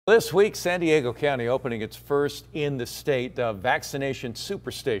This week, San Diego County opening its first in the state vaccination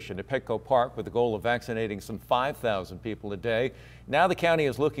superstation at Petco Park with the goal of vaccinating some 5,000 people a day. Now the county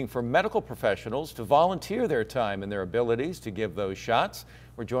is looking for medical professionals to volunteer their time and their abilities to give those shots.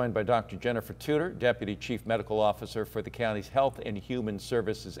 We're joined by Dr. Jennifer Tuteur, Deputy Chief Medical Officer for the county's Health and Human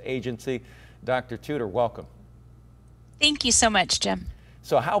Services Agency. Dr. Tuteur, welcome. Thank you so much, Jim.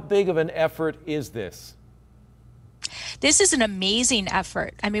 So how big of an effort is this? This is an amazing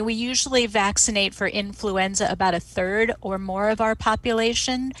effort. I mean, we usually vaccinate for influenza about a third or more of our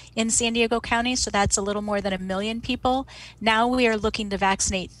population in San Diego County, so that's a little more than 1 million people. Now we are looking to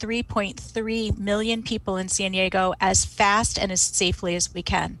vaccinate 3.3 million people in San Diego as fast and as safely as we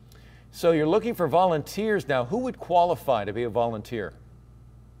can. So you're looking for volunteers now. Who would qualify to be a volunteer?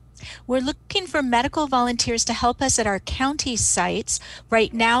 We're looking for medical volunteers to help us at our county sites.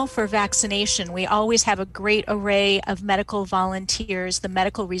 Right now for vaccination, we always have a great array of medical volunteers, the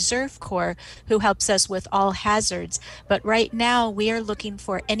Medical Reserve Corps, who helps us with all hazards. But right now we are looking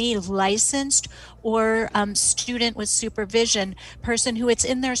for any licensed or student with supervision, person who it's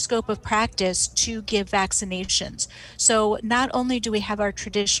in their scope of practice to give vaccinations. So not only do we have our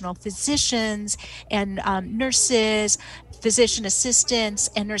traditional physicians and nurses, physician assistants,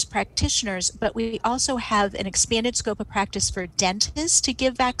 and nurse practitioners, but we also have an expanded scope of practice for dentists to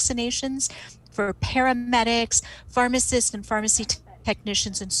give vaccinations, for paramedics, pharmacists and pharmacy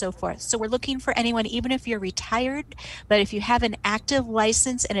technicians, and so forth. So we're looking for anyone, even if you're retired, but if you have an active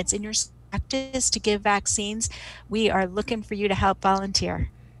license and it's in your practice to give vaccines, we are looking for you to help volunteer.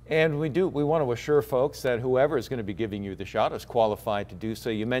 And we want to assure folks that whoever is going to be giving you the shot is qualified to do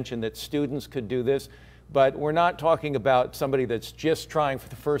so. You mentioned that students could do this, but we're not talking about somebody that's just trying for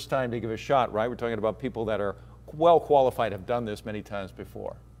the first time to give a shot, right? We're talking about people that are well qualified, have done this many times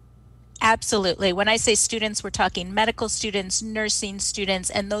before. Absolutely. When I say students, we're talking medical students, nursing students,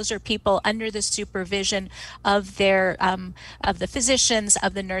 and those are people under the supervision of their of the physicians,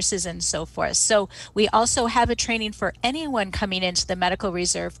 of the nurses, and so forth. So we also have a training for anyone coming into the Medical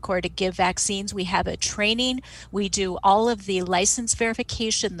Reserve Corps to give vaccines. We have a training. We do all of the license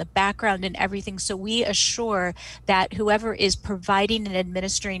verification, the background, and everything. So we assure that whoever is providing and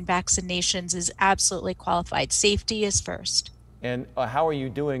administering vaccinations is absolutely qualified. Safety is first. And how are you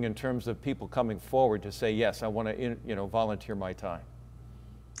doing in terms of people coming forward to say, yes, I want to volunteer my time?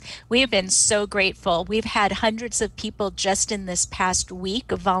 We have been so grateful. We've had hundreds of people just in this past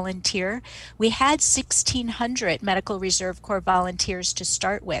week volunteer. We had 1,600 Medical Reserve Corps volunteers to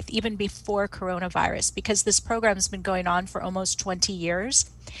start with, even before coronavirus, because this program has been going on for almost 20 years.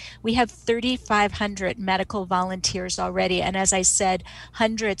 We have 3,500 medical volunteers already, and as I said,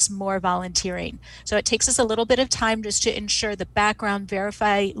 hundreds more volunteering. So it takes us a little bit of time just to ensure the background,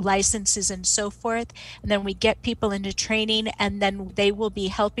 verify licenses and so forth, and then we get people into training, and then they will be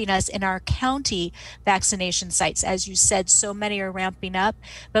helping us in our county vaccination sites. As you said, so many are ramping up,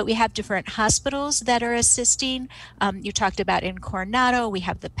 but we have different hospitals that are assisting. You talked about in Coronado, we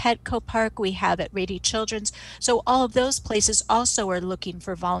have the Petco Park, we have at Rady Children's. So all of those places also are looking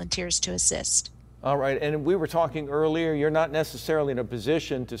for volunteers to assist. All right, and we were talking earlier, you're not necessarily in a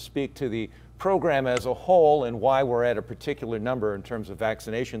position to speak to the program as a whole and why we're at a particular number in terms of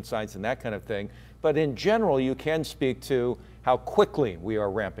vaccination sites and that kind of thing, but in general you can speak to how quickly we are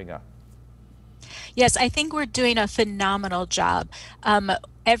ramping up. Yes, I think we're doing a phenomenal job.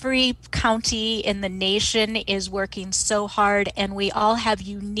 Every county in the nation is working so hard, and we all have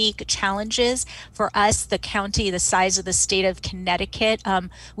unique challenges. For us, the county, the size of the state of Connecticut,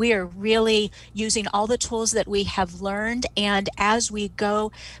 we are really using all the tools that we have learned. And as we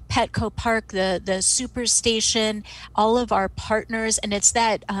go, Petco Park, the Superstation, all of our partners, and it's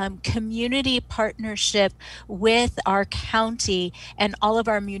that community partnership with our county and all of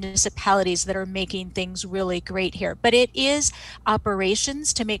our municipalities that are making things really great here. But it is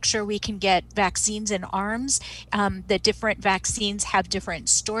operations to make sure we can get vaccines in arms. The different vaccines have different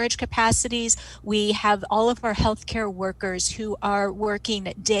storage capacities. We have all of our healthcare workers who are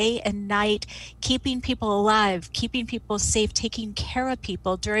working day and night, keeping people alive, keeping people safe, taking care of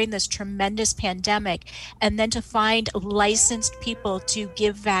people during this tremendous pandemic. And then to find licensed people to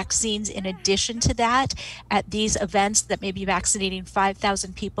give vaccines in addition to that at these events that may be vaccinating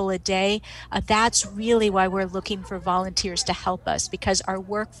 5,000 people a day, that's really why we're looking for volunteers to help us, because our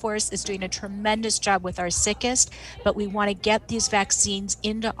workforce is doing a tremendous job with our sickest, but we want to get these vaccines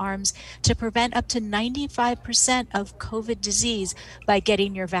into arms to prevent up to 95% of COVID disease by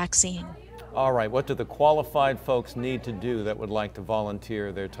getting your vaccine. All right, what do the qualified folks need to do that would like to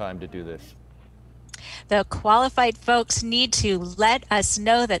volunteer their time to do this? the qualified folks need to let us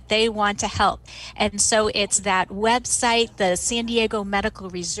know that they want to help. And so it's that website, the San Diego Medical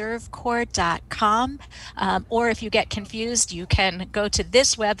Reserve Corps.com, or if you get confused, you can go to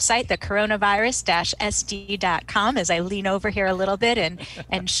this website, the coronavirus-sd.com, as I lean over here a little bit and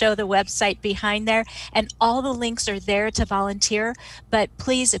show the website behind there. And all the links are there to volunteer. But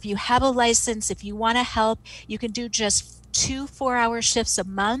please, if you have a license, if you want to help, you can do just 2 4-hour shifts a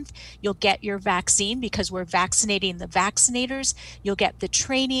month. You'll get your vaccine because we're vaccinating the vaccinators. You'll get the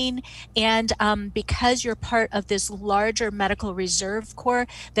training. And because you're part of this larger medical reserve corps,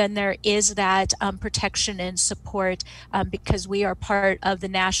 then there is that protection and support because we are part of the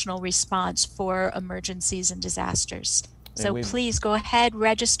national response for emergencies and disasters. So please go ahead,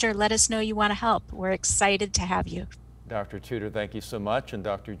 register, let us know you want to help. We're excited to have you. Dr. Tuteur, thank you so much. And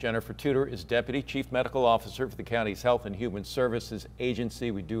Dr. Jennifer Tuteur is Deputy Chief Medical Officer for the county's Health and Human Services Agency.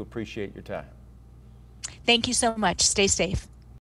 We do appreciate your time. Thank you so much. Stay safe.